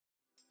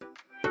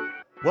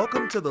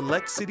Welcome to the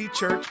Lex City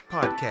Church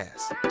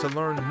podcast. To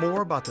learn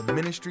more about the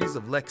ministries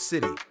of Lex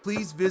City,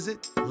 please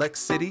visit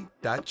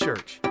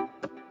lexcity.church.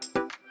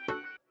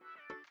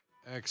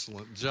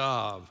 Excellent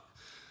job,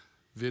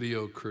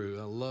 video crew.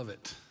 I love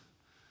it.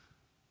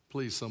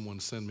 Please, someone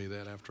send me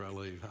that after I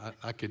leave.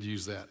 I could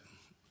use that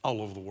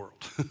all over the world.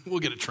 We'll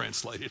get it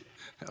translated.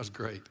 That was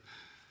great.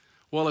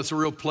 Well, it's a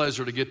real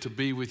pleasure to get to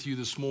be with you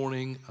this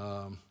morning.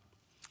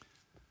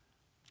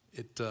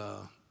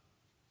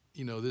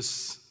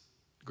 This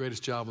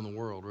greatest job in the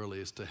world really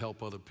is to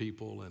help other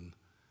people,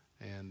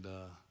 and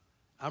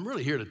I'm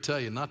really here to tell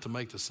you not to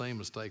make the same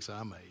mistakes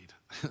I made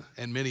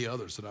and many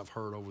others that I've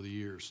heard over the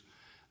years.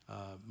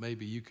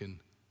 Maybe you can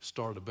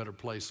start at a better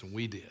place than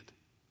we did.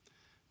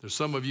 There's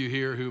some of you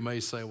here who may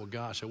say, well,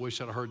 gosh, I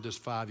wish I'd have heard this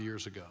 5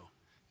 years ago.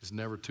 It's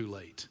never too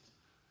late.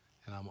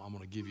 And I'm going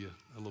to give you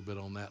a little bit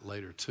on that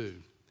later too.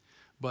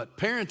 But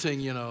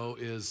parenting,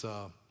 is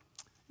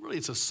really,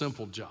 it's a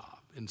simple job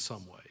in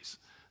some ways.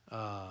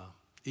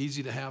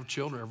 Easy to have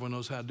children. Everyone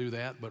knows how to do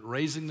that. But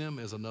raising them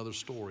is another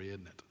story,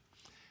 isn't it?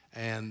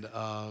 And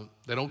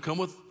they don't come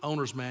with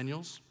owner's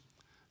manuals.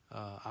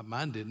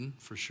 Mine didn't,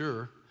 for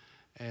sure.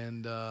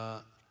 And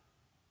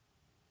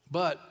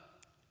but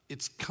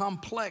it's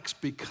complex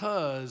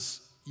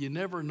because you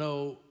never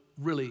know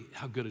really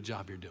how good a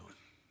job you're doing.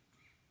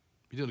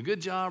 You're doing a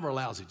good job or a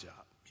lousy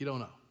job. You don't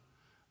know.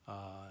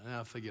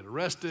 Now, if they get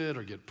arrested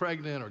or get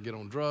pregnant or get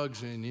on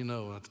drugs, and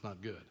that's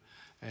not good.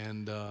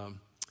 And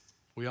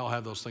we all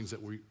have those things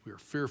that we are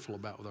fearful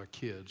about with our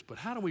kids. But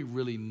how do we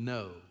really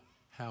know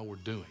how we're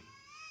doing?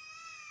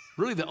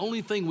 Really, the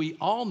only thing we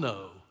all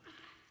know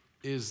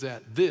is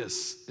that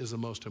this is the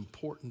most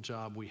important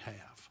job we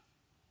have.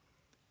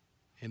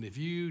 And if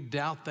you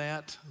doubt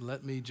that,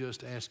 let me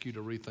just ask you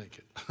to rethink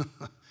it,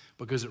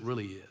 because it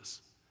really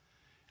is.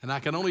 And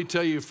I can only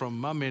tell you from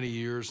my many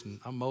years,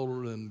 and I'm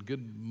older than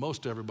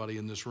most everybody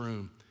in this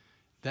room,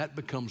 that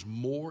becomes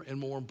more and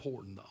more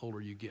important the older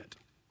you get.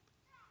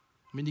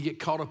 I mean, you get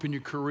caught up in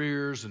your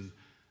careers and,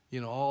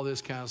 all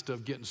this kind of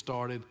stuff getting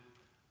started,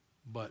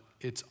 but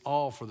it's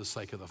all for the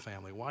sake of the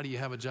family. Why do you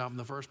have a job in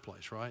the first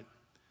place, right?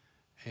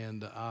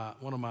 And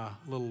one of my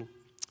little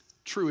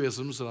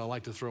truisms that I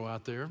like to throw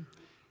out there,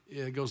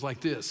 it goes like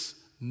this: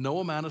 no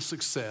amount of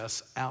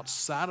success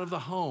outside of the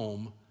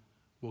home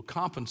will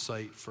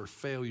compensate for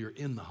failure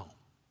in the home.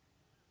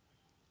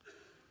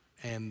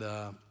 And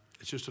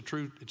it's just a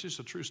true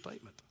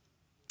statement.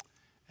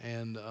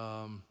 And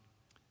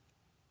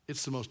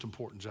it's the most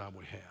important job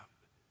we have.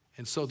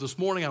 And so this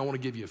morning I want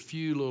to give you a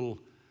few little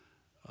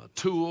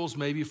tools,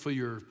 maybe for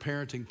your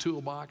parenting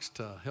toolbox,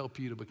 to help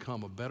you to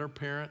become a better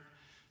parent.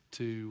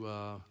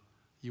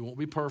 You won't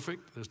be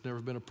perfect. There's never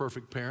been a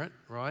perfect parent,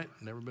 right?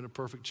 Never been a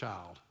perfect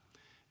child.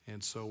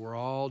 And so we're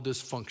all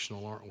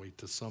dysfunctional, aren't we,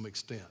 to some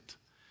extent?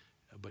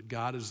 But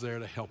God is there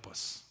to help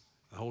us.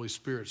 The Holy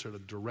Spirit's there to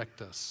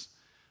direct us,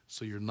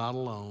 so you're not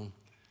alone.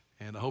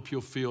 And I hope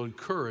you'll feel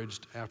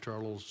encouraged after our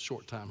little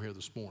short time here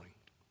this morning.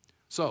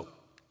 So,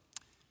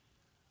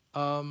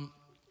 I'm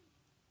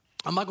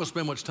not going to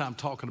spend much time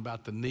talking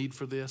about the need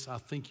for this. I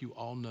think you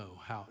all know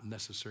how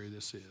necessary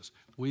this is.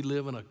 We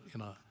live in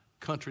a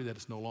country that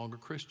is no longer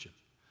Christian.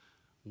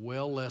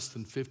 Well less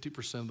than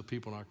 50% of the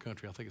people in our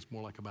country, I think it's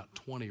more like about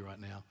 20 right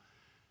now,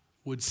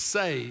 would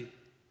say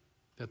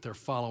that they're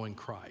following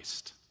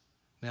Christ.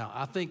 Now,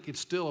 I think it's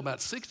still about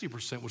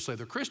 60% would say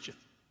they're Christian.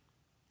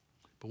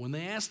 But when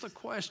they ask the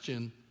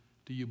question,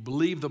 do you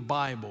believe the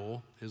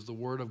Bible is the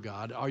Word of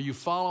God? Are you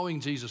following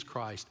Jesus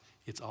Christ?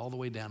 It's all the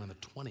way down in the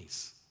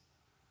 20s.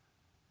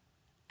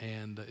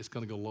 And it's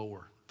going to go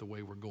lower the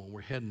way we're going.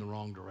 We're heading the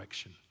wrong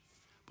direction.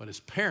 But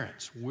as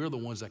parents, we're the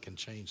ones that can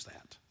change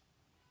that.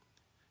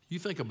 You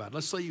think about it.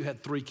 Let's say you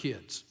had 3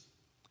 kids.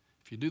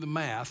 If you do the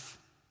math,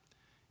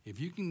 if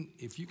you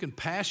can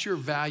pass your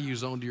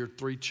values on to your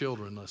 3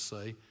 children, let's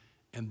say,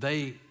 and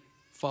they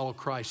follow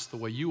Christ the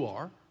way you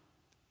are,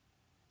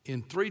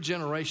 in 3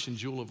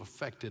 generations, you'll have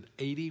affected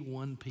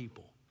 81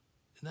 people.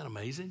 Isn't that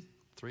amazing?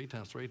 3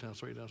 times 3 times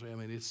 3 times 3. I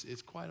mean,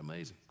 it's quite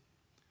amazing.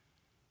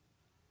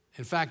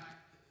 In fact,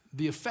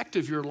 the effect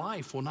of your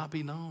life will not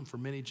be known for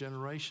many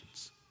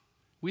generations.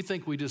 We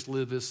think we just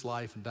live this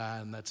life and die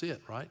and that's it,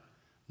 right?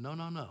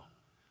 No.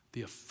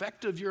 The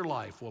effect of your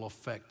life will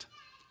affect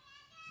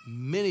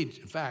many.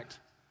 In fact,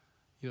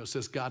 it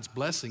says God's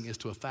blessing is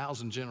to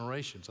 1,000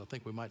 generations. I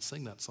think we might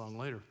sing that song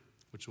later,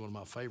 which is one of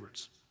my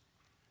favorites.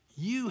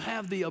 You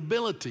have the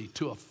ability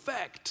to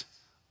affect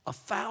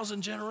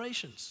 1,000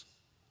 generations.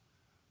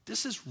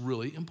 This is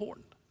really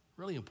important,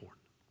 really important.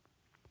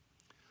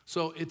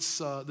 So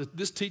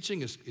this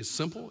teaching is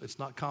simple. It's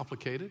not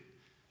complicated.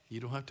 You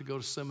don't have to go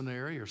to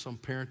seminary or some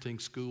parenting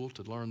school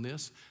to learn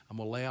this. I'm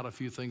going to lay out a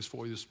few things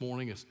for you this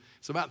morning. It's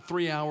about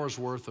 3 hours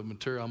worth of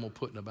material I'm going to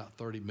put in about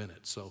 30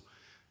 minutes. So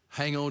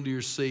hang on to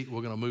your seat.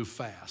 We're going to move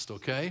fast,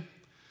 okay?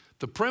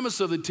 The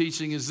premise of the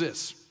teaching is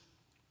this.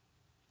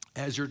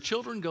 As your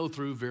children go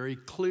through very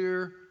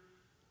clear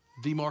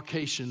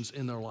demarcations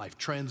in their life,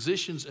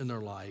 transitions in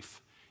their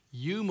life,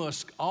 you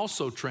must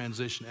also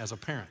transition as a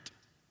parent.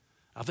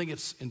 I think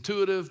it's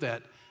intuitive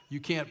that you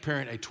can't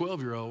parent a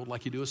 12-year-old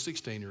like you do a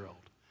 16-year-old.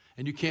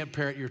 And you can't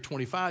parent your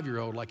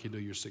 25-year-old like you do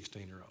your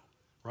 16-year-old,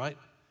 right?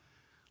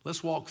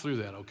 Let's walk through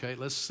that, okay?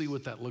 Let's see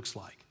what that looks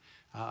like.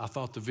 I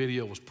thought the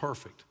video was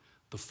perfect.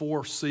 The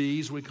 4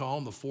 C's, we call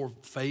them, the 4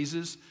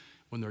 phases.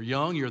 When they're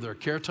young, you're their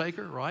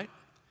caretaker, right?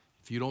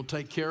 If you don't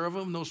take care of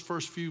them those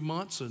first few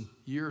months and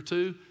year or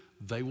two,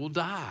 they will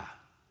die.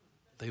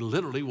 They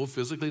literally will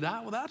physically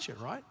die without you,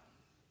 right?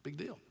 Big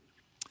deal.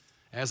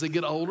 As they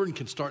get older and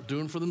can start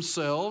doing for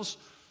themselves,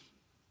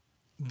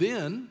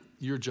 then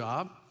your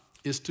job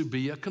is to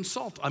be a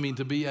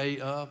to be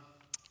a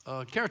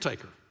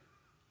caretaker.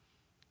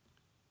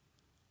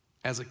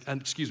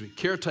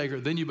 Caretaker,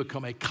 then you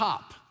become a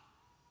cop,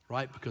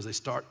 right? Because they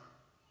start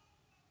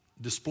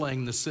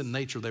displaying the sin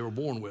nature they were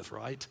born with,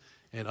 right?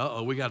 And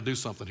we got to do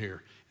something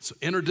here. So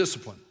inner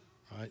discipline,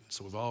 right?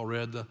 So we've all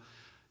read the,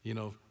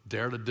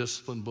 Dare to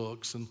Discipline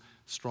books and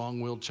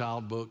Strong-Willed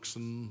Child books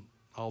and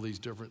all these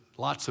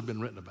lots have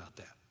been written about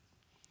that.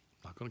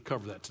 I'm not going to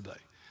cover that today.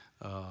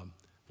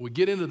 We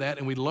get into that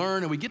and we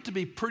learn and we get to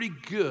be pretty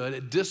good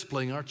at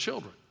disciplining our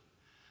children.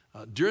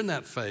 During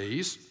that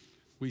phase,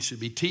 we should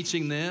be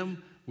teaching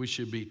them, we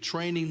should be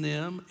training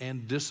them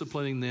and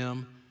disciplining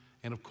them.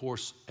 And of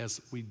course, as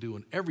we do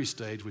in every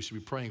stage, we should be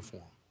praying for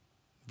them.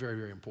 Very,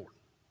 very important.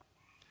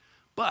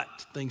 But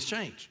things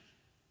change,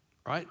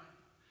 right?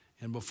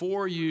 And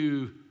before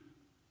you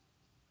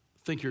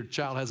think your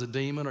child has a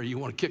demon or you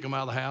want to kick them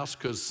out of the house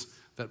because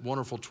that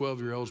wonderful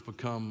 12-year-old's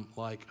become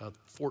like a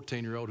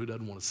 14-year-old who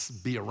doesn't want to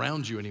be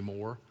around you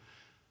anymore,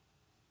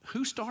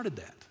 who started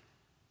that?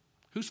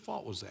 Whose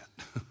fault was that?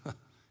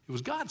 It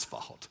was God's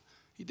fault.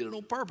 He did it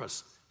on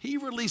purpose. He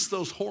released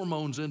those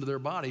hormones into their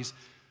bodies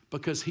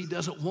because he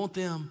doesn't want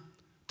them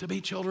to be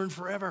children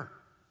forever.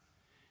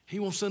 He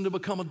wants them to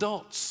become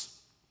adults.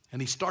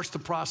 And he starts the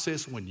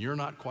process when you're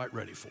not quite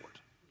ready for it.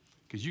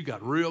 Because you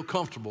got real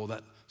comfortable,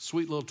 that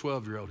sweet little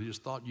 12-year-old who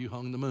just thought you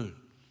hung the moon.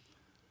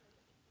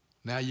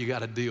 Now you got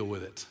to deal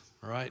with it,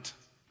 all right?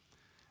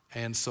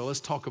 And so let's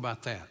talk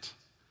about that.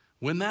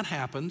 When that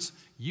happens,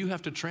 you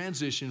have to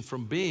transition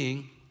from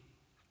being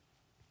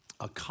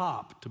a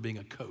cop to being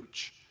a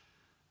coach.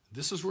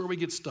 This is where we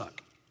get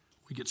stuck.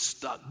 We get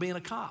stuck being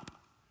a cop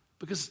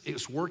because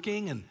it's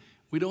working and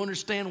we don't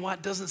understand why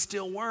it doesn't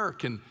still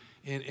work. And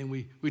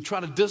we try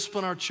to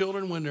discipline our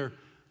children when they're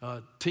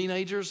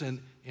teenagers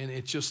and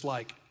it's just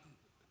like,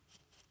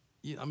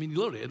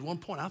 literally at one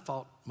point I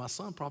thought my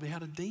son probably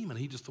had a demon.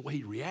 The way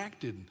he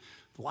reacted and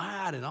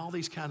lied and all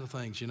these kinds of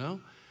things,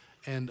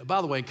 And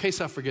by the way, in case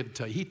I forget to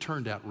tell you, he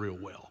turned out real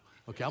well.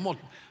 Okay,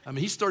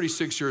 he's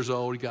 36 years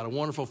old. He got a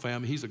wonderful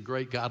family. He's a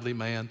great godly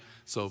man.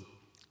 So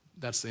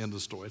that's the end of the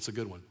story. It's a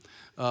good one.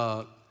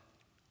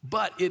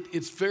 But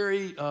it's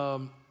very, we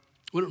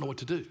don't know what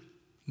to do.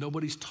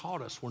 Nobody's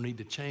taught us we need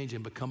to change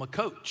and become a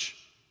coach.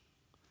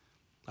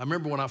 I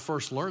remember when I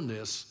first learned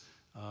this,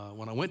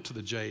 when I went to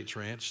the J.H.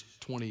 Ranch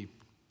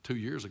 22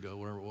 years ago,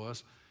 whatever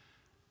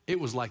it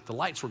was like the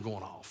lights were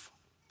going off.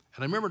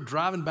 And I remember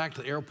driving back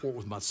to the airport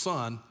with my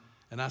son,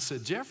 and I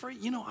said, Jeffrey,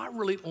 I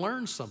really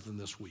learned something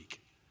this week.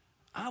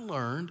 I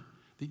learned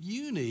that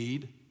you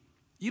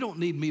don't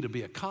need me to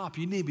be a cop,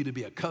 you need me to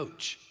be a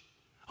coach.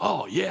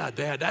 Oh, yeah,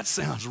 Dad, that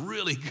sounds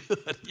really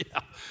good.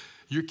 Yeah,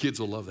 your kids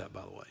will love that,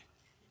 by the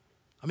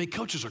way.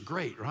 Coaches are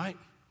great, right?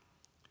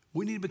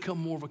 We need to become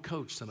more of a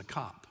coach than a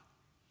cop.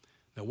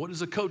 Now, what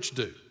does a coach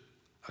do?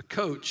 A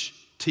coach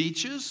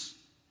teaches,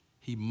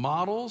 he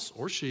models,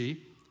 or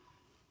she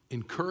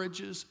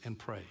encourages and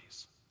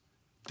prays.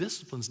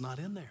 Discipline's not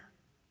in there.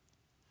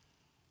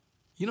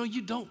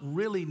 You don't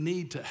really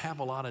need to have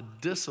a lot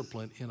of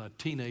discipline in a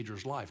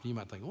teenager's life. You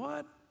might think,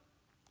 what?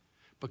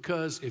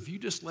 Because if you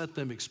just let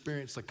them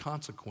experience the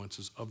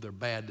consequences of their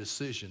bad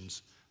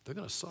decisions, they're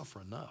going to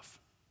suffer enough.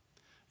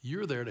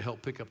 You're there to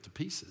help pick up the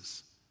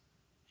pieces.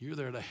 You're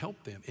there to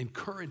help them,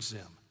 encourage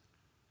them.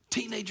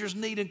 Teenagers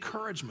need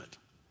encouragement.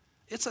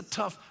 It's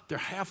they're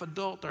half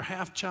adult, they're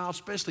half child,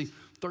 especially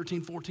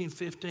 13, 14,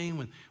 15,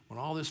 when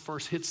all this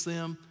first hits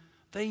them.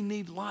 They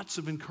need lots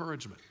of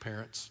encouragement,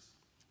 parents.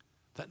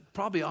 That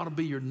probably ought to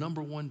be your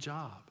number one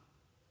job.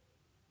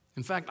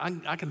 In fact,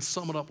 I can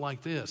sum it up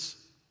like this.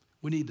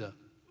 We need to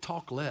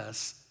talk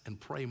less and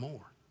pray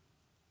more.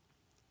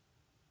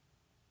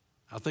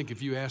 I think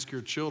if you ask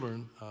your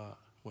children,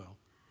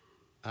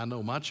 I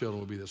know my children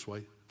will be this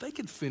way, they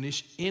can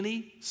finish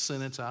any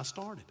sentence I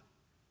started.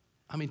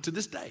 To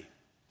this day,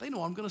 they know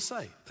what I'm going to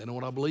say. They know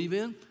what I believe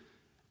in,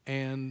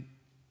 and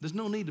there's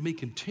no need to me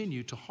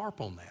continue to harp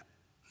on that.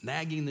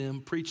 Nagging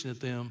them, preaching at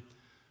them,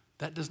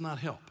 that does not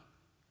help.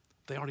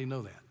 They already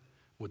know that.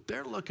 What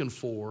they're looking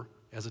for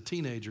as a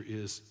teenager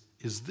is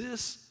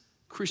this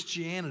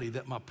Christianity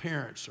that my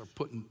parents are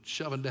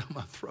shoving down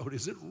my throat,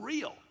 is it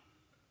real?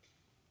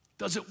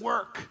 Does it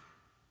work?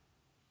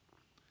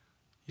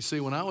 You see,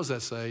 when I was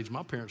that age,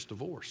 my parents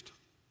divorced.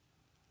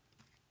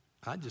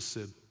 I just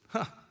said,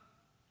 I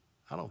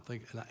don't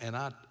think, and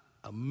I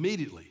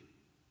immediately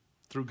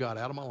threw God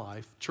out of my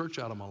life, church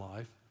out of my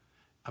life.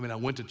 I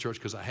went to church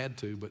because I had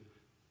to, but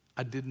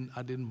I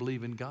didn't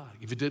believe in God.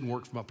 If it didn't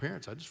work for my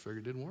parents, I just figured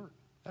it didn't work.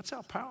 That's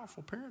how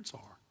powerful parents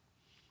are.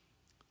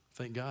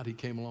 Thank God he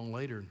came along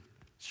later and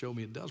showed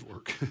me it does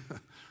work.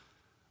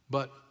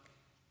 But,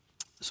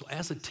 so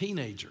as a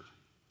teenager,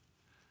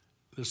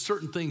 there's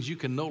certain things you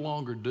can no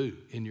longer do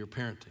in your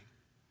parenting.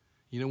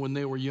 You know, when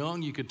they were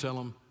young, you could tell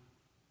them,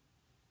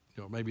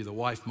 you know, maybe the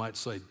wife might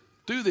say,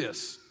 do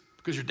this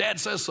because your dad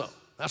says so.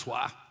 That's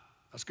why.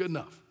 That's good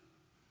enough.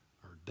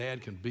 Or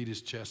dad can beat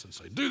his chest and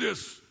say, do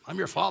this. I'm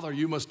your father.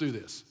 You must do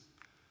this.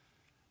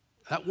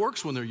 That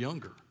works when they're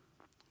younger.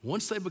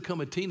 Once they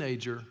become a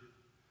teenager,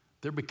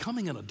 they're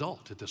becoming an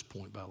adult at this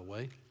point, by the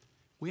way.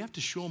 We have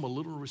to show them a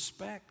little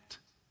respect.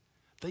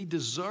 They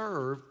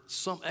deserve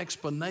some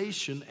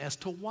explanation as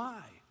to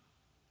why.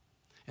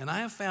 And I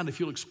have found if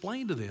you'll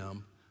explain to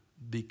them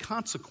the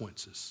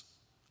consequences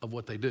of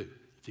what they do.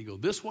 If you go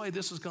this way,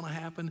 this is going to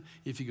happen.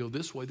 If you go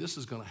this way, this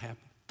is going to happen.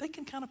 They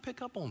can kind of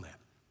pick up on that.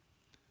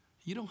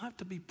 You don't have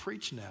to be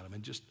preaching at them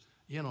and just,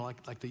 you know,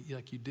 like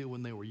you did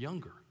when they were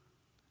younger.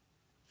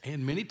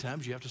 And many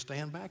times you have to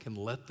stand back and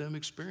let them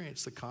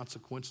experience the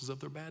consequences of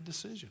their bad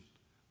decision.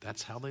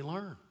 That's how they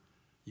learn.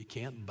 You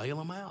can't bail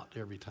them out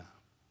every time.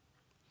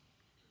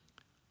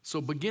 So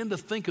begin to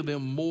think of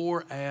them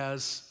more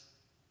as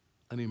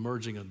an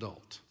emerging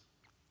adult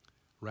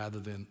rather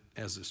than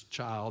as this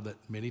child that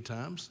many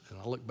times, and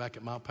I look back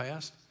at my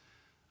past,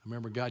 I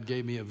remember God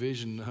gave me a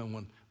vision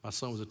when my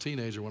son was a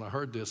teenager when I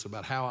heard this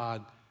about how I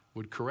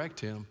would correct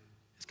him.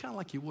 It's kind of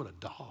like you would a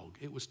dog.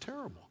 It was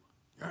terrible.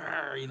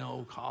 You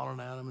know, calling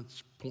at him and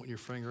pointing your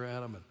finger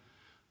at him and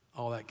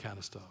all that kind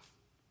of stuff.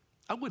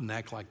 I wouldn't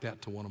act like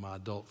that to one of my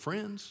adult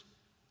friends,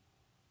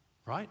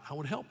 right? I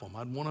would help them.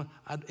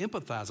 I'd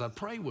empathize. I'd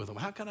pray with them.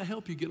 How can I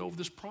help you get over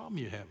this problem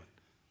you're having?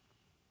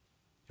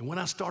 And when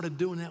I started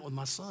doing that with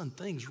my son,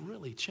 things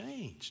really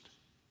changed.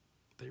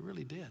 They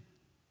really did.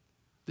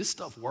 This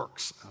stuff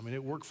works. I mean,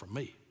 it worked for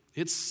me.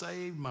 It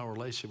saved my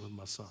relationship with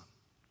my son.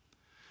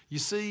 You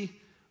see,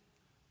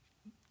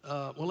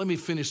 well, let me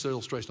finish the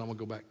illustration. I'm going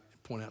to go back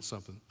and point out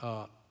something.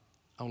 I'm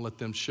going to let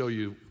them show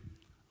you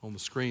on the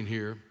screen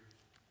here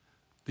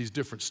these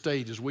different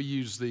stages. We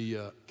use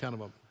the kind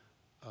of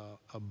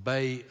a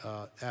bay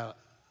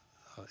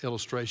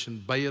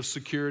illustration, bay of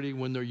security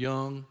when they're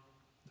young,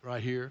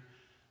 right here.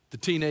 The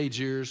teenage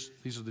years,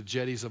 these are the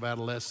jetties of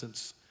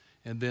adolescence.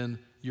 And then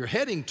you're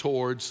heading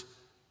towards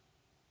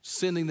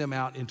sending them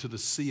out into the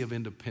sea of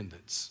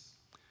independence.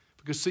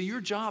 Because, see,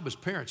 your job as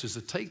parents is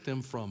to take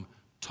them from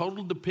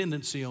total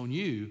dependency on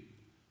you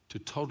to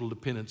total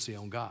dependency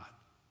on God.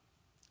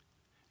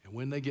 And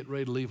when they get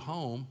ready to leave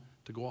home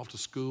to go off to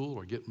school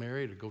or get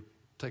married or go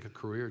take a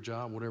career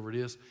job, whatever it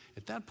is,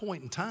 at that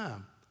point in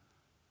time,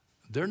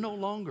 they're no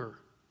longer,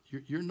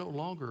 they're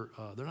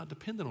not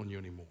dependent on you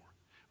anymore.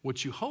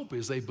 What you hope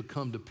is they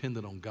become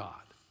dependent on God.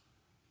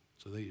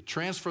 So they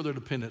transfer their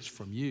dependence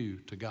from you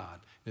to God.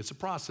 It's a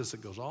process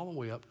that goes all the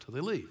way up till they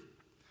leave.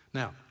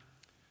 Now,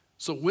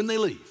 so when they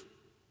leave,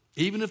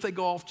 even if they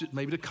go off to,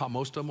 maybe to,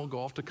 most of them will go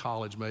off to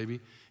college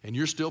maybe, and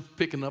you're still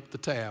picking up the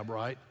tab,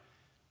 right?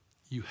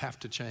 You have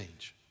to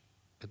change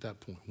at that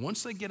point.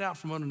 Once they get out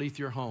from underneath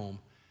your home,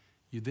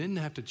 you then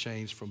have to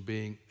change from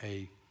being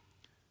a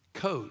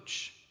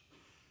coach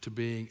to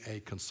being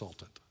a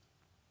consultant.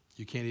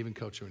 You can't even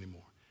coach them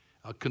anymore.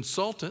 A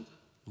consultant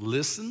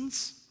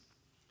listens,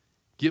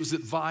 gives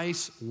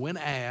advice when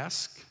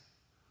asked,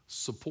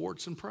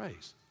 supports and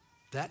prays.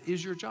 That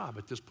is your job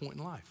at this point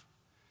in life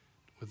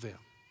with them.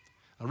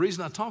 Now, the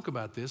reason I talk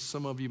about this,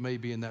 some of you may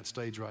be in that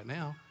stage right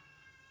now,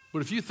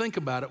 but if you think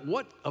about it,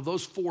 what of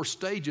those 4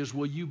 stages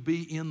will you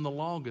be in the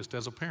longest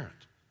as a parent?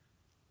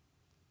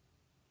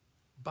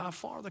 By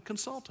far the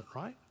consultant,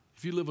 right?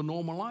 If you live a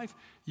normal life,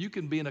 you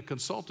can be a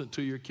consultant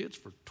to your kids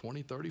for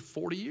 20, 30,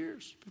 40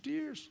 years, 50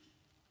 years.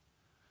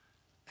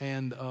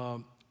 And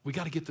we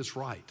got to get this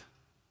right.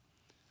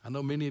 I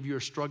know many of you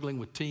are struggling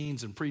with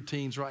teens and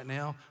preteens right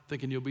now,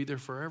 thinking you'll be there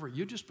forever.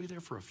 You'll just be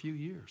there for a few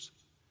years.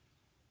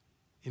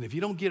 And if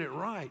you don't get it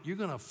right, you're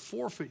going to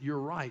forfeit your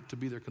right to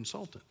be their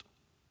consultant.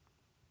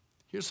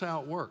 Here's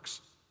how it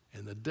works.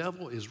 And the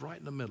devil is right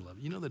in the middle of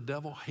it. You know the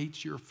devil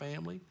hates your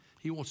family.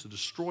 He wants to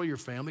destroy your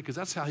family because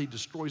that's how he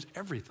destroys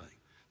everything.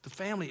 The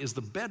family is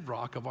the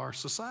bedrock of our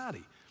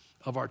society,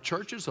 of our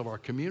churches, of our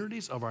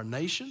communities, of our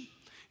nation.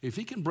 If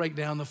he can break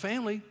down the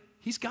family,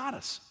 he's got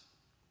us.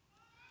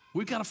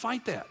 We've got to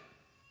fight that.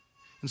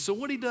 And so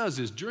what he does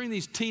is during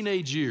these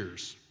teenage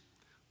years,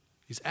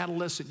 these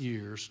adolescent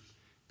years,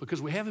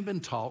 because we haven't been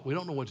taught, we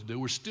don't know what to do,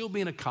 we're still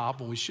being a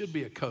cop when we should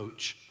be a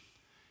coach,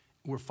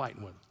 we're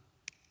fighting with them.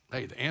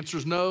 Hey, the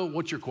answer's no.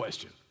 What's your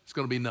question? It's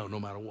going to be no, no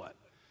matter what.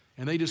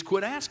 And they just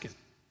quit asking.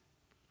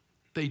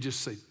 They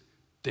just say,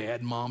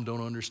 Dad, Mom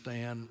don't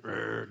understand.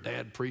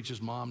 Dad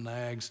preaches, Mom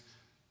nags.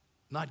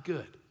 Not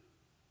good.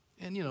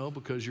 And, you know,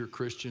 because you're a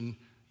Christian,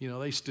 you know,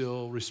 they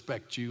still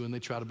respect you and they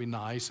try to be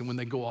nice. And when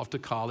they go off to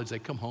college, they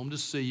come home to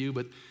see you,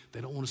 but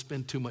they don't want to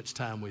spend too much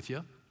time with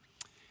you.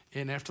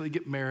 And after they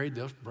get married,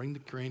 they'll bring the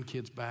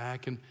grandkids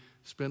back and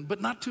spend,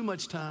 but not too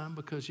much time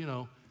because, you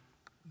know,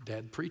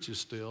 Dad preaches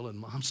still and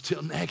Mom's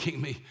still nagging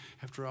me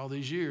after all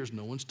these years.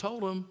 No one's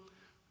told them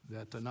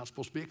that they're not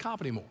supposed to be a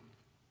cop anymore.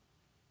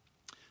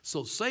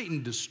 So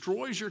Satan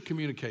destroys your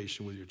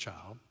communication with your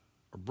child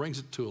or brings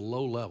it to a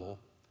low level,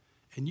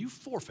 and you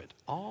forfeit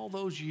all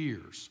those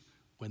years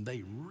when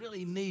they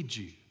really need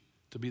you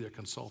to be their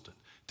consultant,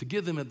 to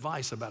give them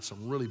advice about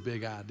some really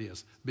big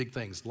ideas, big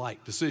things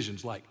like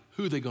decisions like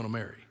who they're going to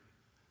marry.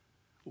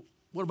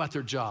 What about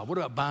their job? What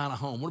about buying a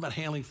home? What about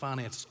handling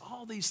finances?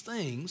 All these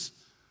things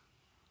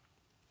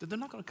that they're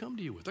not going to come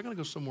to you with. They're going to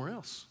go somewhere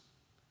else.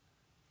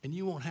 And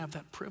you won't have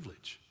that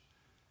privilege.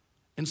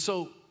 And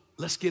so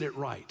let's get it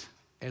right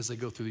as they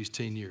go through these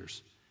teen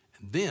years.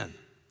 And then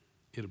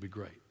it'll be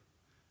great.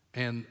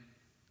 And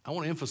I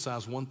want to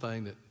emphasize one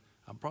thing that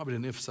I probably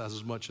didn't emphasize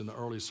as much in the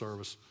early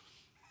service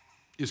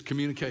is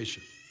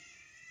communication.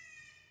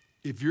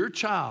 If your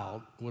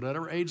child,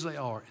 whatever age they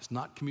are, is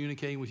not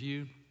communicating with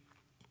you,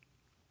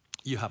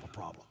 you have a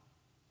problem.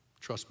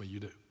 Trust me, you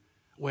do.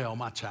 Well,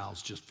 my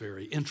child's just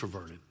very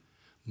introverted.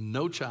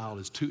 No child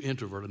is too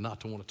introverted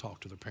not to want to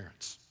talk to their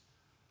parents.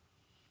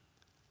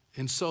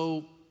 And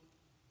so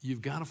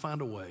you've got to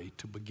find a way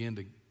to begin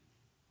to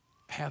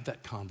have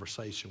that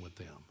conversation with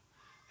them.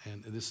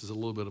 And this is a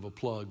little bit of a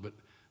plug, but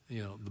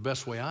the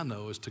best way I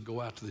know is to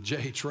go out to the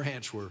JH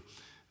Ranch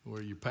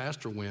where your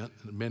pastor went,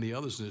 and many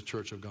others in the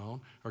church have gone,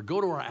 or go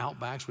to our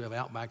Outbacks. We have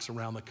Outbacks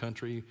around the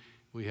country.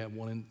 We have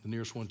one the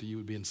nearest one to you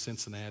would be in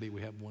Cincinnati.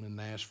 We have one in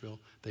Nashville.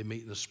 They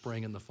meet in the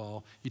spring and the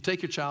fall. You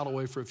take your child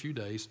away for a few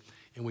days,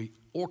 and we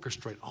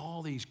orchestrate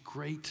all these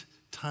great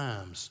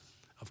times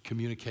of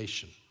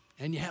communication.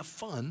 And you have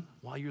fun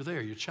while you're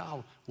there. Your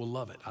child will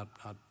love it.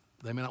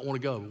 They may not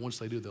want to go, but once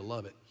they do, they'll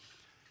love it.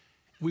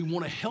 We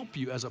want to help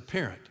you as a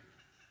parent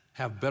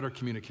have better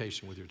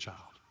communication with your child,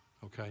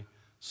 okay?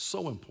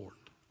 So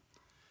important.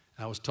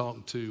 I was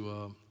talking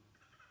to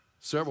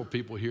several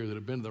people here that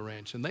have been to the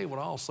ranch, and they would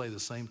all say the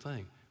same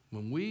thing.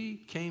 When we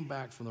came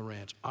back from the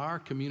ranch, our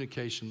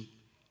communication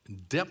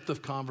and depth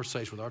of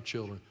conversation with our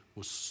children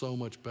was so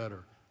much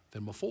better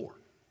than before.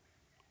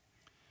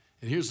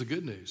 And here's the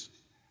good news.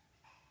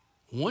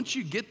 Once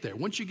you get there,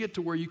 once you get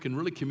to where you can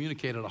really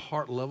communicate at a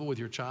heart level with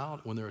your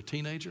child when they're a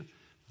teenager,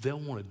 they'll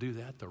want to do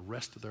that the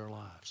rest of their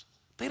lives.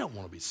 They don't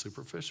want to be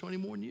superficial any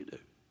more than you do.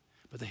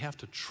 But they have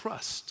to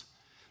trust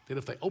that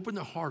if they open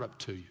their heart up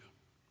to you,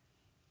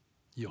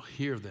 you'll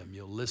hear them,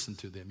 you'll listen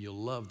to them, you'll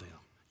love them.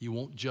 You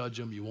won't judge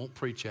them, you won't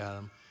preach at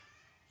them,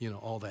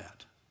 all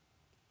that.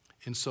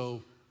 And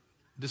so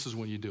this is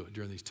when you do it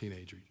during these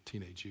teenage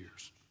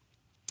years.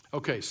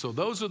 Okay, so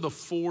those are the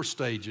 4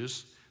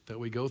 stages that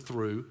we go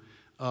through.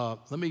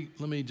 Let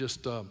me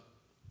just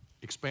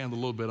expand a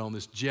little bit on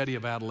this jetty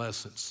of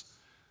adolescence.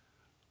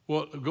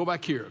 Well, go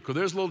back here, because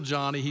there's little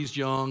Johnny. He's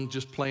young,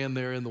 just playing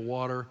there in the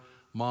water.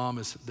 Mom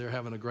is there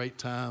having a great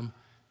time.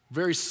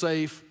 Very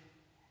safe,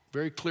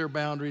 very clear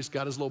boundaries,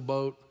 got his little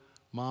boat.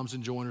 Mom's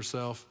enjoying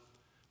herself.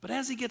 But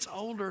as he gets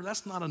older,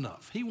 that's not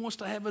enough. He wants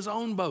to have his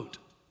own boat.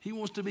 He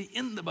wants to be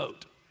in the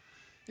boat.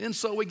 And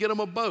so we get him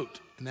a boat.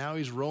 Now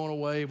he's rowing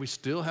away. We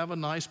still have a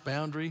nice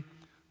boundary.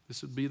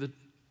 This would be the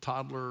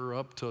toddler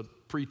up to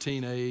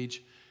preteen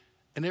age.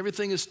 And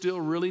everything is still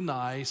really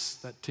nice,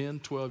 that 10,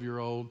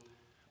 12-year-old.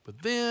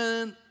 But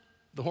then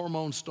the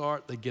hormones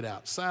start. They get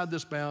outside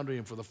this boundary,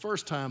 and for the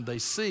first time, they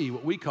see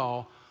what we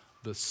call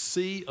the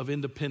sea of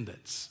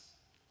independence.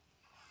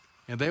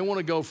 And they want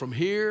to go from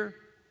here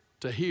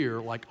to here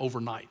like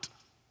overnight.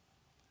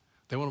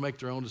 They want to make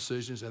their own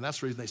decisions, and that's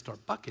the reason they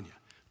start bucking you,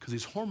 because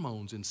these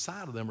hormones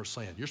inside of them are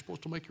saying, you're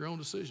supposed to make your own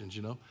decisions,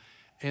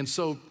 And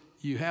so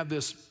you have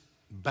this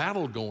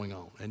battle going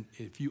on, and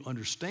if you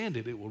understand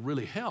it, it will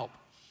really help.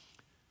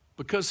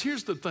 Because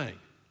here's the thing.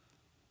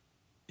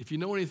 If you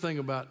know anything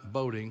about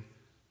boating,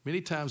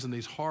 many times in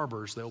these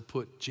harbors, they'll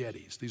put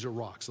jetties. These are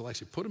rocks. They'll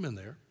actually put them in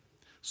there.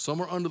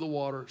 Some are under the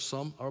water,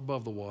 some are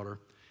above the water,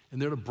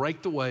 and they're to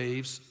break the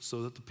waves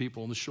so that the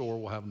people on the shore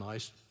will have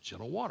nice,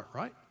 gentle water,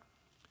 right?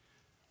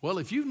 Well,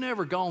 if you've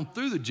never gone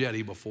through the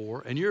jetty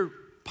before and you're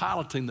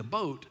piloting the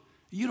boat,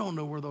 you don't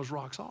know where those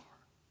rocks are.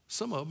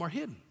 Some of them are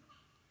hidden.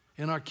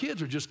 And our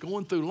kids are just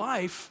going through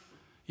life,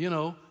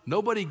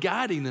 nobody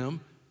guiding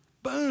them.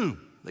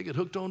 Boom, they get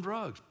hooked on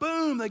drugs.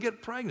 Boom, they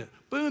get pregnant.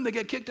 Boom, they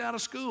get kicked out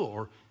of school,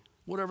 or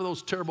whatever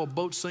those terrible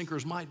boat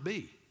sinkers might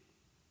be.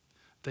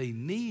 They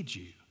need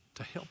you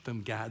to help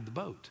them guide the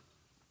boat.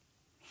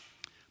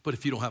 But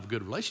if you don't have a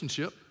good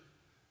relationship,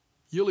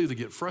 you'll either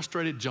get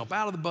frustrated, jump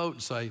out of the boat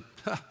and say,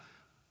 a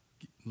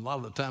lot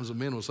of the times the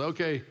men will say,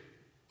 okay,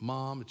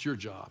 Mom, it's your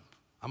job.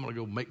 I'm going to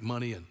go make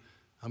money and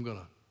I'm going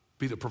to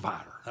be the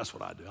provider. That's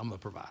what I do. I'm the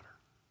provider.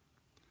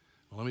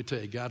 Well, let me tell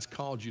you, God's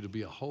called you to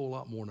be a whole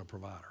lot more than a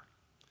provider.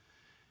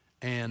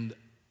 And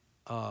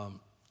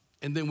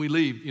then we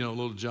leave,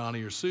 little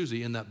Johnny or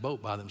Susie in that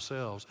boat by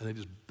themselves,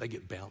 and they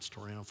get bounced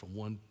around from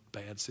one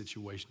bad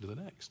situation to the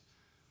next.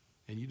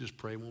 And you just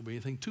pray it won't be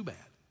anything too bad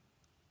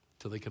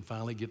till they can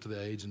finally get to the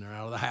age and they're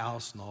out of the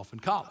house and off in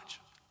college.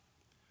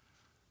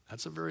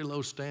 That's a very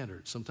low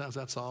standard. Sometimes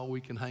that's all we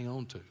can hang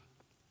on to.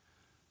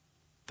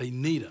 They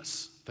need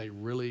us. They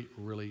really,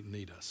 really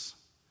need us.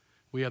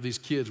 We have these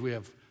kids. We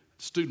have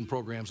student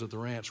programs at the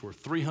ranch where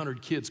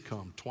 300 kids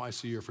come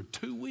twice a year for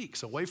 2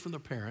 weeks away from their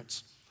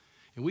parents,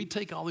 And we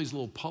take all these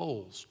little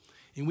polls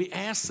and we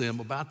ask them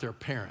about their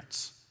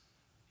parents,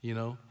 you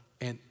know,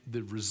 and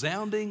the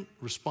resounding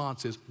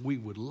response is, we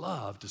would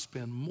love to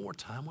spend more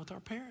time with our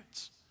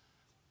parents,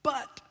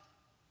 but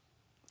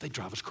they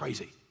drive us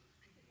crazy.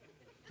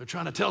 They're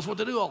trying to tell us what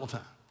to do all the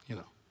time, you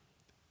know.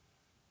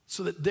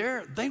 So that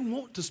they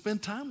want to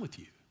spend time with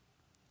you.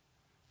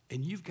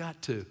 And you've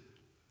got to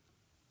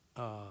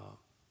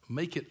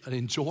make it an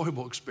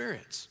enjoyable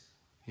experience,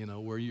 you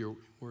know, where you're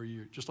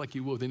just like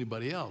you would with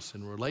anybody else,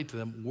 and relate to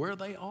them where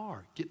they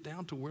are. Get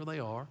down to where they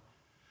are,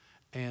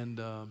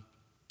 and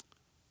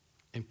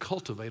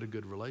cultivate a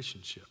good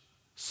relationship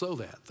so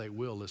that they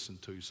will listen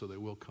to you, so they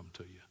will come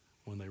to you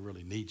when they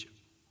really need you.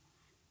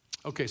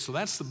 Okay, so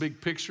that's the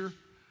big picture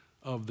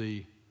of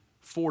the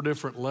 4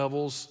 different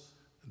levels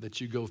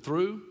that you go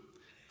through.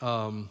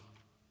 I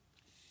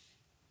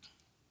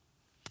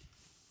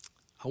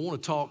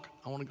want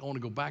to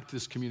go back to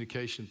this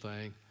communication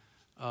thing.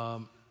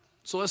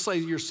 So let's say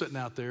you're sitting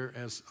out there,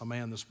 as a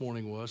man this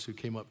morning was, who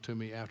came up to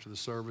me after the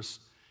service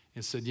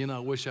and said, you know, I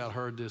wish I'd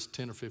heard this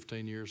 10 or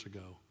 15 years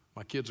ago.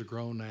 My kids are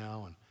grown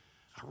now, and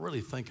I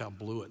really think I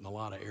blew it in a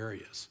lot of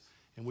areas.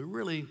 And we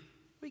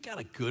got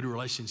a good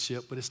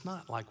relationship, but it's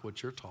not like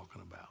what you're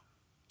talking about.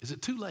 Is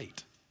it too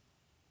late?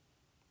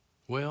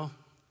 Well,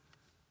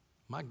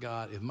 my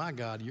God,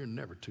 you're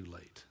never too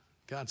late.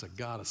 God's a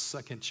God of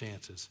second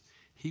chances.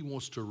 He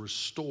wants to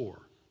restore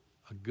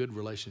a good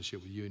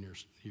relationship with you and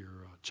your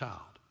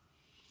child.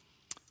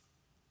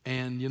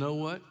 And you know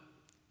what?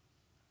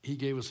 He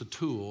gave us a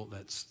tool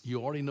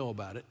you already know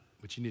about it,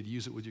 but you need to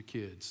use it with your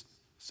kids.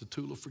 It's a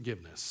tool of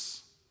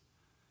forgiveness.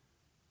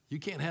 You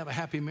can't have a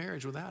happy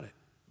marriage without it,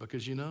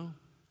 because, you know,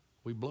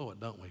 we blow it,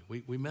 don't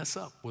we? We mess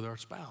up with our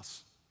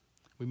spouse.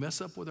 We mess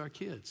up with our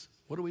kids.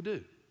 What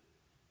do?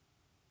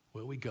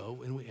 Well, we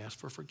go and we ask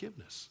for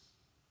forgiveness.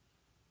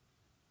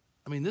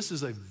 I mean, this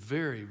is a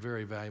very,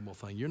 very valuable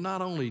thing. You're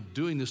not only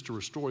doing this to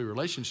restore your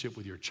relationship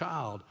with your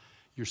child,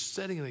 you're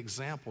setting an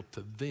example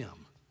to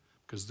them,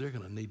 because they're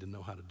going to need to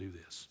know how to do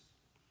this.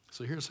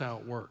 So here's how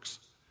it works.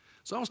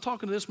 So I was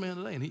talking to this man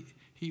today, and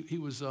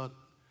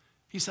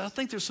he said, I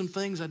think there's some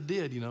things I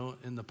did, you know,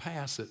 in the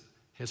past that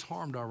has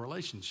harmed our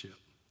relationship.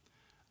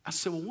 I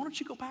said, well, why don't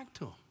you go back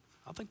to him?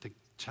 I think the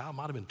child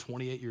might have been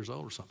 28 years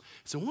old or something.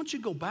 So why don't you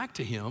go back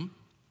to him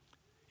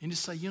and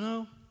just say, you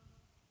know,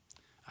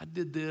 I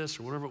did this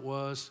or whatever it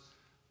was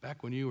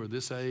back when you were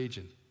this age,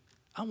 and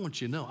I want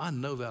you to know, I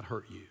know that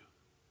hurt you.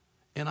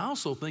 And I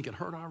also think it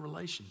hurt our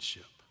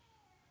relationship.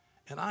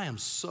 And I am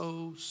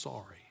so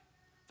sorry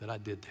that I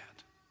did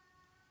that.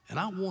 And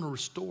I want to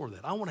restore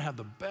that. I want to have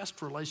the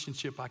best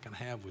relationship I can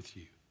have with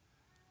you.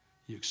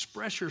 You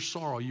express your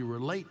sorrow, you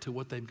relate to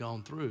what they've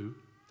gone through,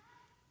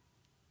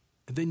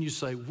 and then you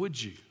say,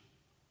 would you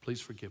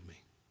please forgive me?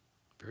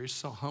 Very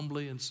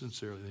humbly and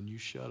sincerely. Then you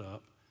shut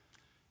up,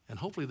 and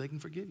hopefully they can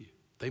forgive you.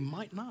 They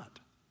might not,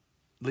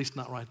 at least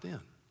not right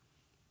then.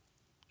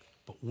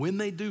 But when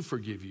they do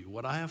forgive you,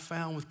 what I have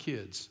found with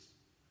kids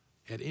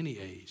at any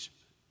age,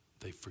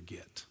 they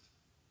forget.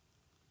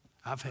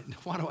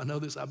 Why do I know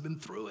this? I've been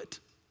through it.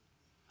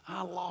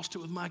 I lost it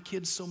with my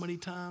kids so many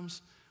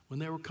times when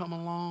they were coming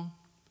along.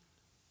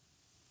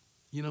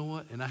 You know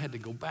what? And I had to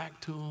go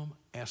back to them,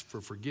 ask for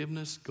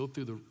forgiveness, go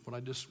through what I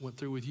just went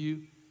through with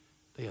you.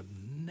 They have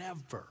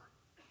never,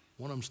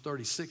 one of them's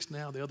 36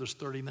 now, the other's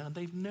 39.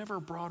 They've never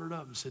brought it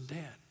up and said,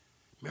 Dad,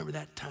 remember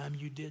that time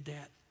you did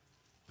that?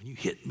 When you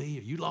hit me,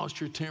 or you lost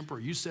your temper, or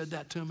you said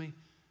that to me?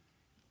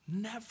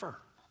 Never.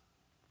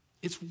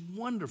 It's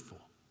wonderful.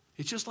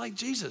 It's just like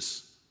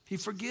Jesus. He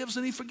forgives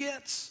and he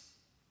forgets.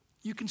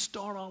 You can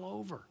start all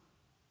over.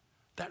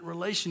 That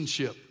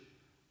relationship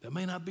that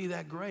may not be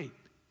that great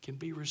can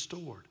be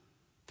restored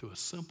through a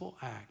simple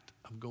act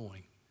of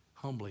going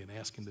humbly and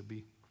asking to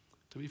be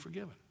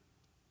forgiven.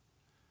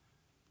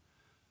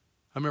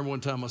 I remember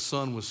one time my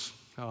son was,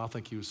 I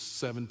think he was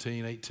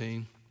 17,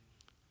 18. He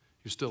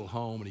was still at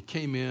home, and he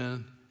came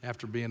in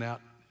after being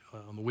out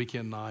on the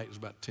weekend night. It was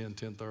about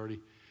 10:30.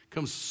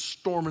 Comes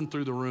storming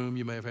through the room.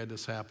 You may have had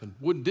this happen.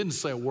 Didn't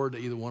say a word to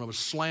either one of us.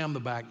 Slammed the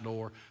back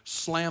door.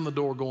 Slammed the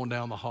door going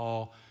down the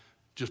hall.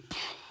 Just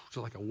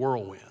like a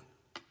whirlwind.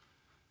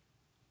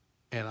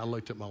 And I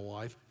looked at my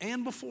wife.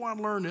 And before I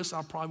learned this,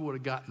 I probably would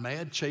have got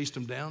mad, chased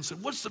him down,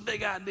 said, what's the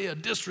big idea?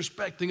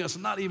 Disrespecting us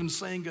and not even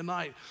saying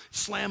goodnight,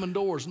 slamming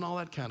doors and all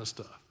that kind of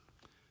stuff.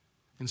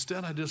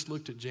 Instead, I just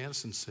looked at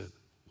Janice and said,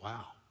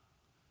 wow,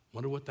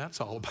 wonder what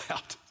that's all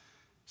about.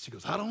 She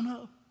goes, I don't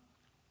know.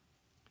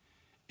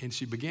 And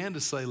she began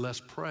to say, let's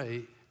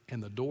pray,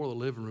 and the door of the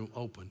living room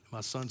opened. My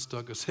son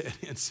stuck his head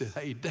in and said,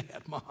 hey,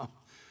 Dad, Mom,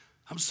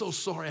 I'm so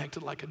sorry I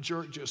acted like a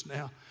jerk just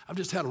now. I've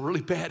just had a really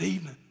bad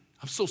evening.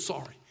 I'm so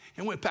sorry.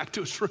 And went back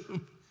to his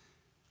room.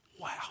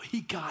 Wow,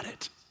 he got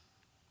it.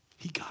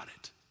 He got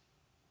it.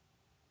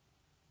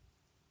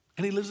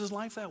 And he lives his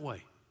life that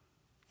way.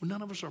 Well,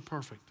 none of us are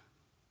perfect.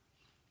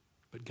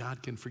 But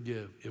God can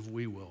forgive if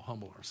we will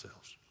humble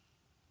ourselves.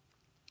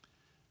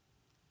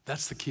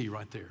 That's the key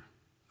right there.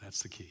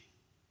 That's the key.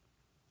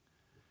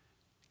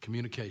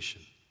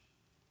 Communication.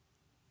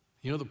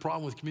 You know the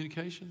problem with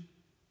communication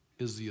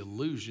is the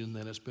illusion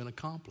that it's been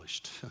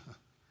accomplished.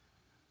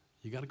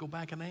 You got to go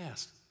back and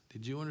ask,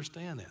 did you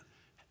understand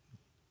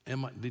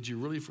that? Did you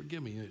really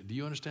forgive me? Do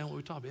you understand what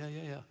we talked about?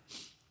 Yeah.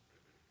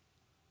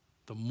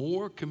 The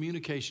more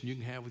communication you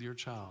can have with your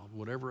child,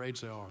 whatever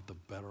age they are, the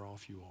better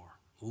off you are.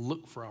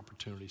 Look for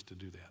opportunities to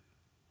do that.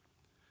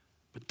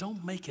 But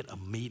don't make it a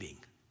meeting.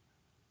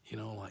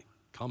 Like,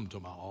 come to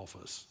my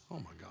office. Oh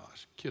my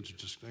gosh, kids are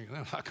just thinking,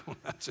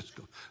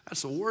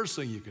 that's the worst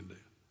thing you can do.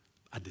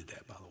 I did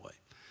that, by the way.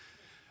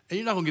 And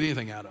you're not going to get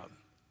anything out of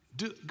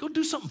it. Go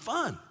do something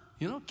fun.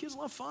 Kids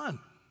love fun.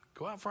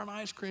 Go out for an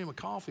ice cream, a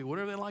coffee,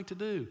 whatever they like to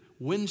do.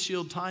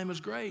 Windshield time is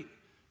great.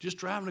 Just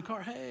driving the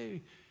car,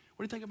 hey,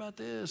 what do you think about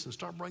this? And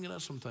start bringing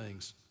up some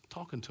things,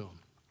 talking to them.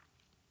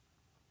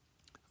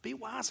 Be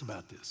wise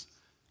about this.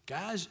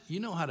 Guys, you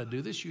know how to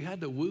do this. You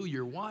had to woo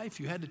your wife.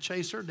 You had to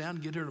chase her down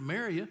and get her to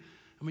marry you.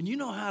 You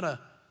know how to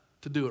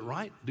do it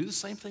right. Do the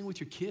same thing with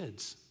your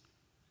kids.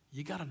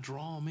 You got to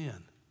draw them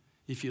in.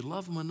 If you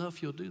love them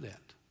enough, you'll do that.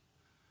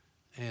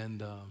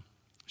 And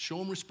show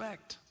them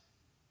respect.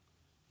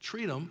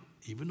 Treat them,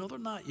 even though they're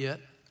not yet,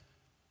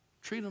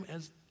 treat them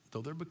as though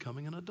they're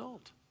becoming an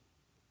adult.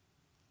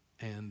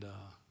 And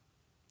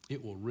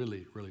it will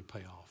really, really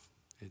pay off.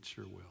 It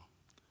sure will.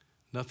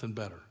 Nothing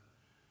better.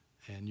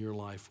 And your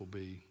life will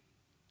be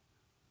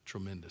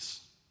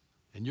tremendous.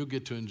 And you'll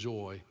get to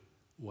enjoy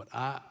what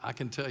I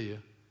can tell you,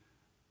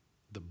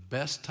 the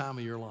best time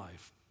of your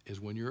life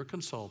is when you're a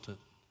consultant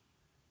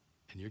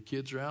and your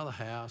kids are out of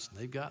the house and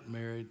they've gotten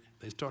married,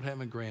 they start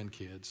having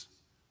grandkids.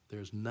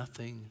 There's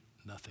nothing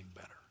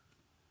better.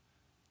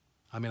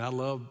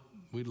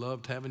 We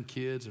loved having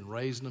kids and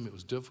raising them. It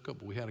was difficult,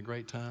 but we had a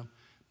great time.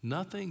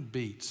 Nothing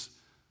beats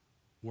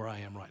where I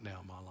am right now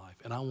in my life.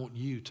 And I want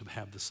you to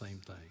have the same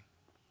thing.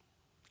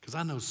 Because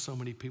I know so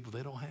many people,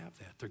 they don't have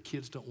that. Their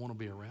kids don't want to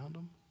be around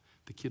them.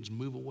 The kids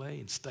move away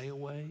and stay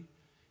away.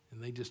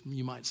 And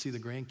you might see the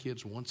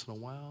grandkids once in a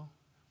while.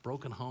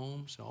 Broken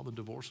homes, all the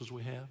divorces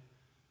we have.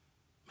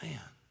 Man,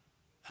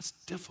 that's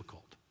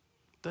difficult.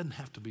 It doesn't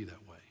have to be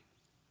that way.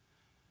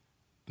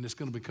 And it's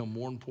going to become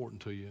more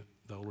important to you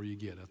the older you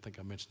get. I think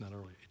I mentioned that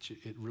earlier.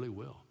 It really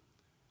will.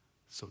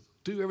 So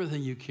do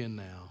everything you can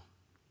now.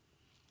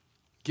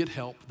 Get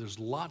help. There's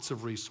lots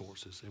of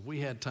resources. If we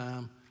had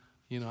time,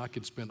 I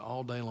could spend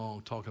all day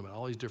long talking about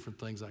all these different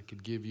things I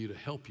could give you to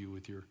help you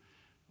with your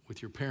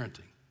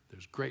parenting.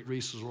 There's great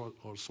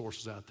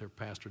resources out there.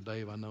 Pastor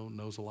Dave, I know,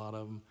 knows a lot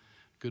of them.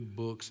 Good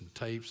books and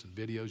tapes and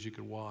videos you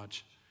could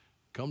watch.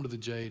 Come to the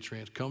J.H.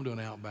 Ranch, come to an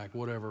Outback,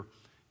 whatever,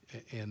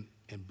 and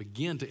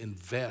begin to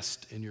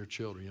invest in your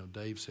children.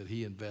 Dave said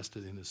he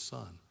invested in his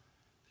son.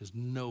 There's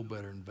no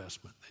better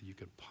investment that you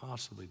could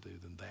possibly do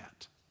than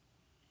that.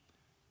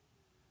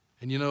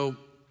 And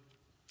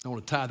I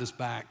want to tie this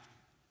back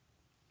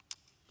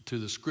to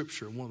the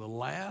scripture, one of the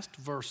last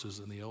verses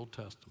in the Old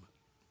Testament.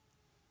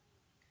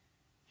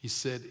 He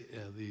said,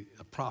 the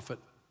prophet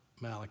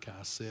Malachi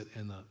said,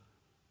 in the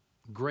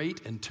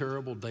great and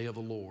terrible day of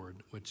the Lord,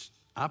 which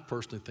I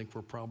personally think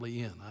we're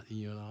probably in.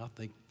 I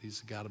think these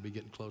have got to be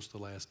getting close to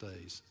the last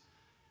days.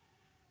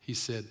 He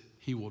said,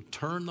 he will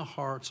turn the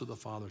hearts of the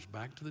fathers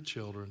back to the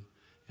children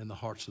and the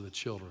hearts of the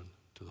children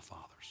to the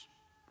fathers.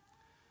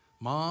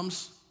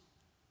 Moms,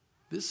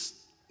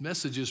 this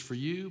message is for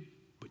you,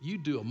 but you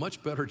do a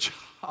much better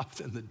job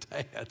than the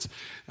dads.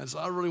 And so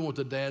I really want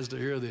the dads to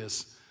hear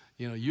this.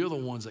 You're the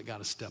ones that got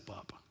to step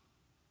up.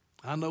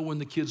 I know when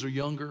the kids are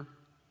younger,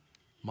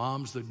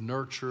 mom's the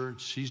nurturer,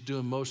 she's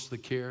doing most of the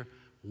care.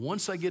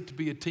 Once they get to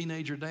be a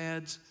teenager,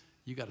 dads,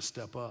 you got to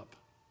step up.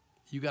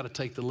 You got to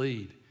take the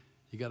lead.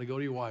 You got to go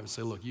to your wife and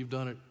say, look, you've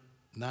done it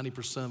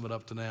 90% of it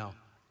up to now.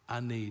 I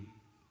need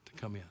to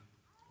come in.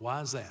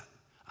 Why is that?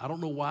 I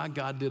don't know why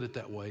God did it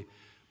that way,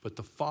 but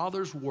the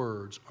Father's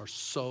words are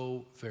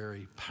so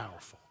very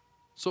powerful.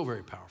 So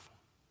very powerful.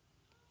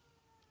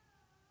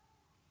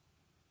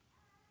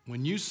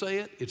 When you say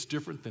it, it's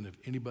different than if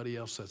anybody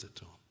else says it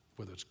to them,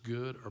 whether it's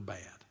good or bad.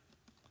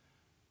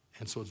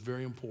 And so it's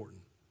very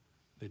important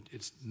that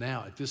it's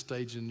now at this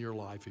stage in your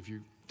life, if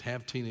you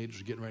have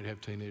teenagers, getting ready to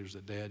have teenagers,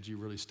 that dads, you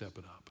really step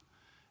it up.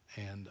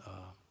 And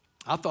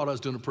I thought I was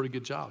doing a pretty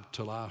good job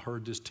till I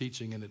heard this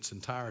teaching in its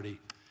entirety.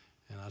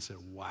 And I said,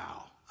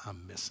 wow,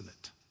 I'm missing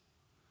it.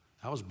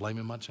 I was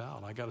blaming my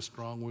child. I got a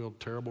strong-willed,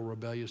 terrible,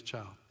 rebellious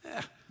child.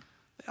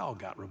 They all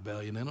got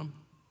rebellion in them.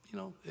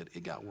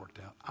 It got worked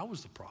out. I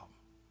was the problem.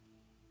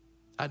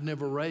 I'd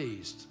never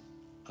raised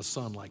a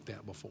son like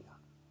that before.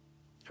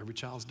 Every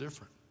child's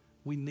different.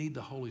 We need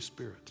the Holy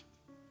Spirit.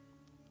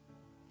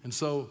 And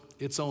so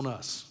it's on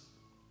us.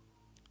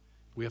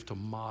 We have to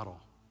model.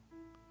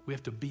 We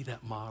have to be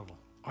that model.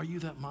 Are you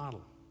that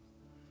model?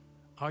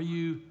 Are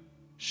you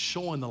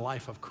showing the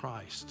life of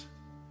Christ?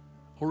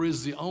 Or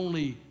is the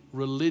only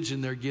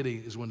religion they're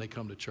getting is when they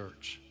come to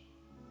church?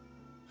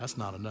 That's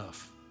not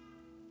enough.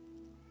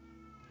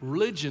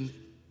 Religion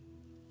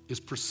is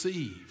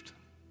perceived.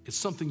 It's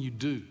something you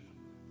do.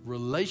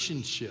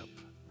 Relationship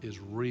is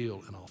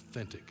real and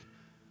authentic.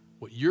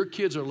 What your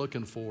kids are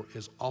looking for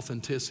is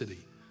authenticity.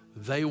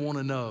 They want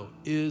to know,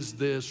 is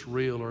this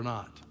real or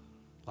not?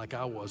 like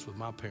I was with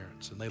my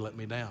parents, and they let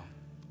me down.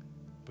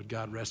 But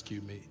God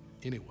rescued me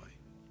anyway.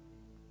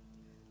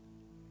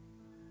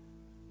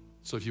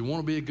 So if you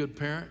want to be a good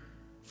parent,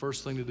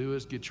 first thing to do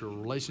is get your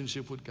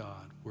relationship with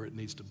God where it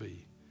needs to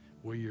be,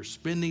 where you're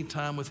spending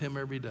time with Him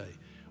every day,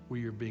 where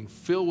you're being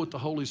filled with the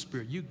Holy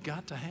Spirit. You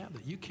got to have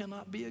it. You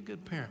cannot be a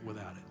good parent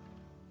without it.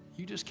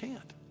 You just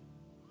can't.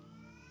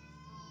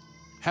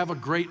 Have a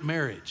great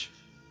marriage.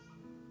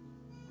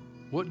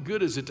 What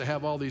good is it to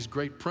have all these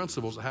great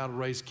principles of how to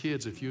raise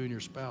kids if you and your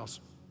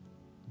spouse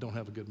don't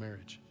have a good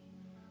marriage?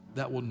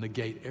 That will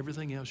negate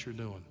everything else you're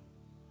doing.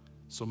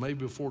 So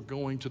maybe before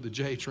going to the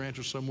JH Ranch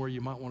or somewhere, you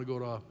might want to go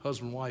to a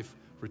husband-wife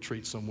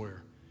retreat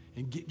somewhere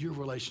and get your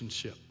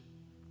relationship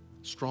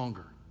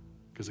stronger,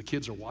 because the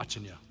kids are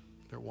watching you.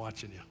 They're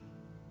watching you.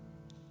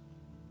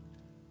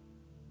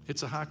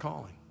 It's a high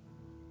calling.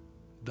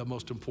 The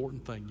most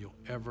important thing you'll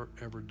ever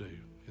do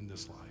in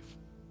this life.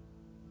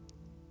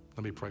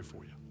 Let me pray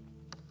for you.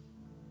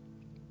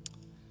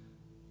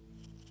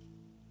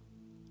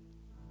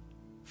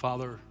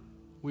 Father,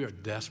 we are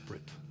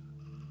desperate.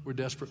 We're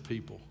desperate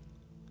people.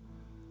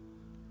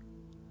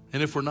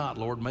 And if we're not,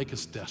 Lord, make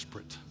us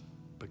desperate,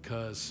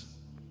 because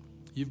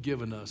you've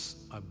given us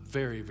a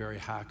very, very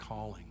high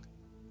calling.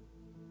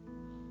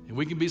 And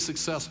we can be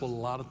successful in a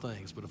lot of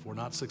things, but if we're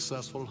not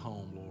successful at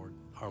home, Lord,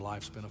 our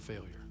life's been a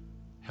failure.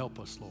 Help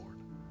us, Lord.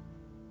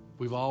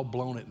 We've all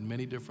blown it in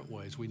many different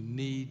ways. We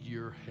need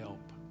your help.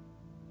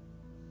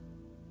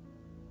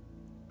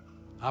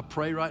 I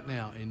pray right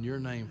now in your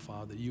name,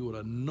 Father, that you would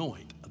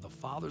anoint the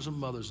fathers and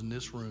mothers in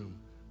this room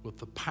with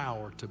the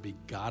power to be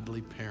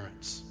godly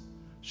parents.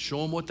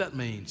 Show them what that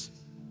means,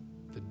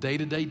 the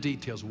day-to-day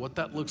details of what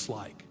that looks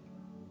like,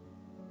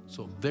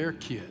 so their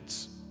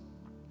kids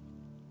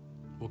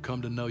will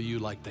come to know you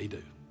like they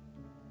do.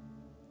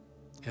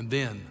 And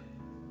then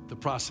the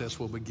process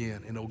will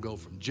begin, and it'll go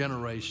from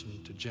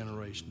generation to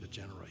generation to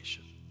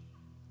generation,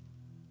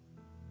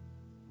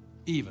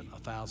 even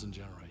 1,000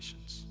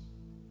 generations.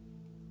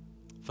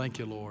 Thank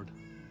you, Lord.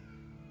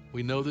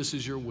 We know this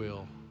is your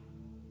will,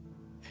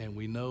 and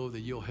we know that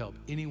you'll help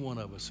any one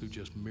of us who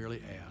just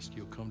merely ask.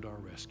 You'll come to our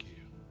rescue.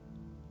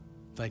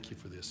 Thank you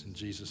for this. In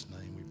Jesus'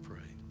 name we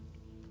pray.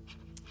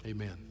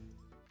 Amen.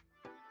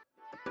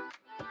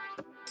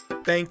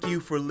 Thank you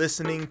for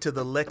listening to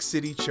the Lex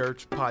City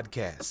Church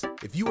podcast.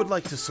 If you would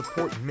like to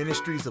support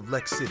ministries of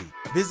Lex City,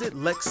 visit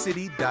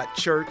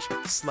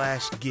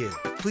lexcity.church/give.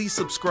 Please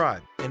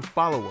subscribe and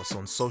follow us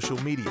on social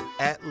media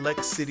at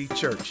Lex City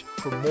Church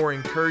for more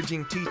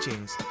encouraging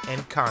teachings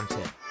and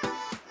content.